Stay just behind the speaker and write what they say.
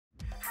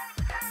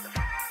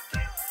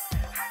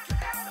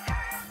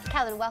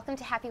Callan, welcome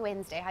to Happy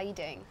Wednesday. How are you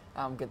doing?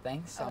 I'm good,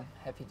 thanks. I'm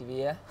happy to be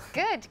here.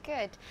 Good,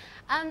 good.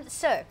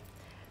 So,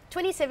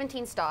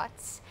 2017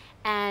 starts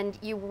and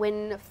you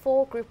win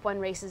 4 Group 1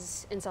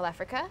 races in South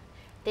Africa.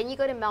 Then you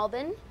go to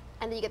Melbourne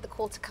and then you get the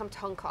call to come to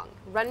Hong Kong.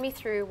 Run me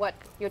through what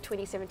your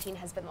 2017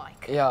 has been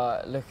like.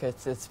 Yeah, look,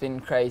 it's been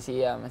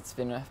crazy. It's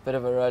been a bit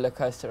of a roller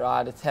coaster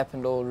ride. It's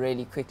happened all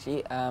really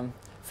quickly.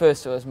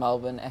 First it was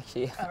Melbourne,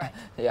 actually. Right.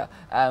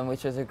 Yeah,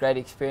 which was a great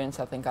experience.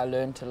 I think I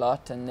learned a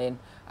lot, and then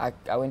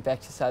I went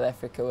back to South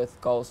Africa with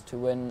goals to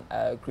win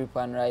Group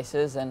 1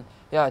 races, and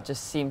yeah, it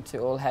just seemed to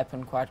all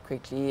happen quite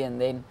quickly,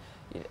 and then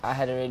I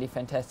had a really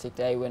fantastic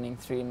day winning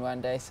 3 in one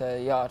day, so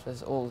yeah, it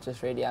was all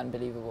just really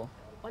unbelievable.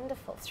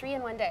 Wonderful, 3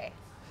 in one day.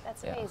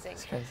 That's amazing.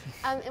 It's crazy.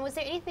 And was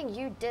there anything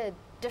you did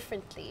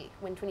differently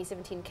when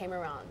 2017 came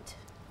around?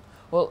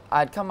 Well,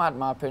 I'd come out of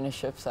my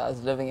apprenticeship, so I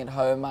was living at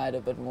home. I had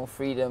a bit more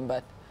freedom,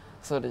 but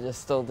sort of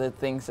just still did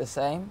things the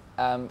same.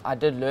 I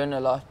did learn a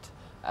lot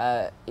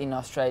in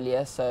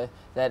Australia, so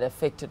that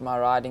affected my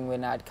riding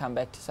when I'd come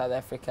back to South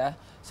Africa.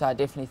 So I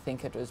definitely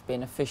think it was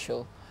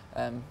beneficial,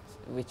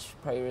 which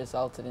probably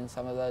resulted in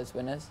some of those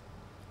winners.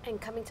 And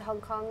coming to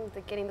Hong Kong,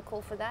 getting the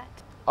call for that?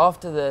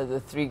 After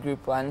the 3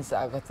 Group 1s,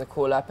 I got the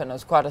call up, and it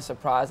was quite a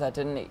surprise. I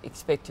didn't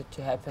expect it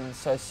to happen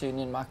so soon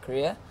in my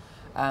career.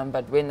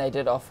 But when they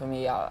did offer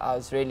me, I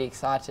was really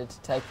excited to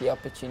take the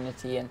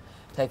opportunity and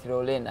take it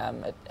all in.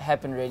 It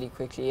happened really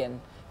quickly, and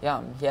yeah,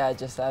 I'm here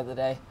just the other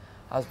day.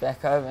 I was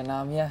back home, and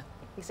I'm here.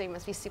 So you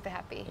must be super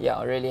happy. Yeah,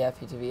 I'm really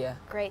happy to be here.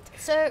 Great.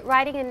 So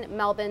riding in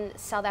Melbourne,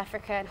 South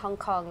Africa and Hong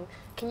Kong,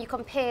 can you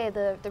compare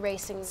the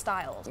racing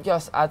styles?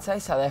 Yes, I'd say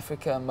South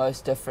Africa are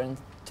most different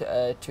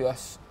to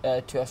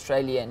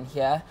Australia and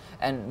here,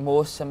 and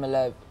more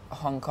similar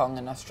Hong Kong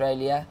and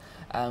Australia.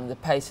 The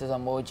paces are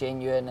more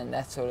genuine and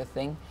that sort of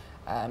thing,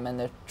 and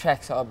the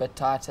tracks are a bit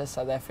tighter.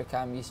 South Africa,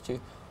 I'm used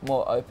to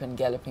more open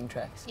galloping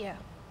tracks. Yeah.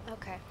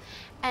 Okay.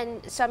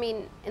 And so, I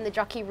mean, in the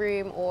jockey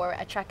room or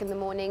a track in the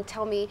morning,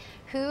 tell me,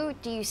 who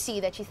do you see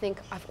that you think,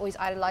 I've always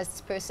idolized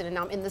this person and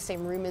now I'm in the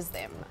same room as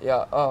them?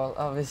 Yeah, oh,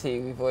 obviously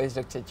we've always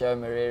looked at Joe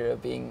Moreira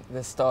being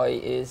the star he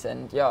is,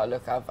 and yeah,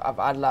 look, I've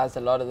idolized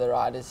a lot of the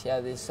riders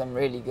here. There's some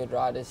really good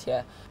riders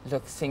here.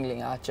 Look,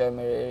 singling out Joe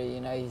Moreira,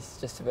 you know, he's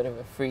just a bit of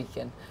a freak,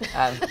 and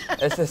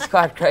it's just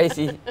quite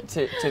crazy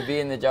to be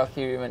in the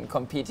jockey room and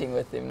competing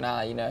with him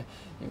now, you know.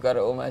 You've got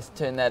to almost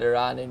turn that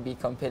around and be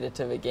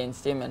competitive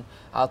against him, and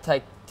I'll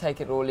take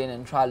it all in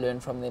and try to learn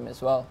from them as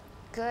well.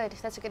 Good,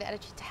 that's a good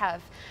attitude to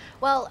have.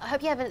 Well, I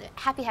hope you have a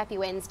happy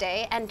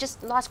Wednesday. And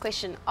just last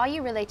question, are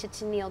you related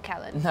to Neil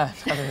Callan? No,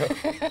 not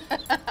at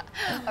all.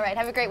 All right,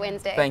 have a great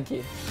Wednesday. Thank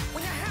you.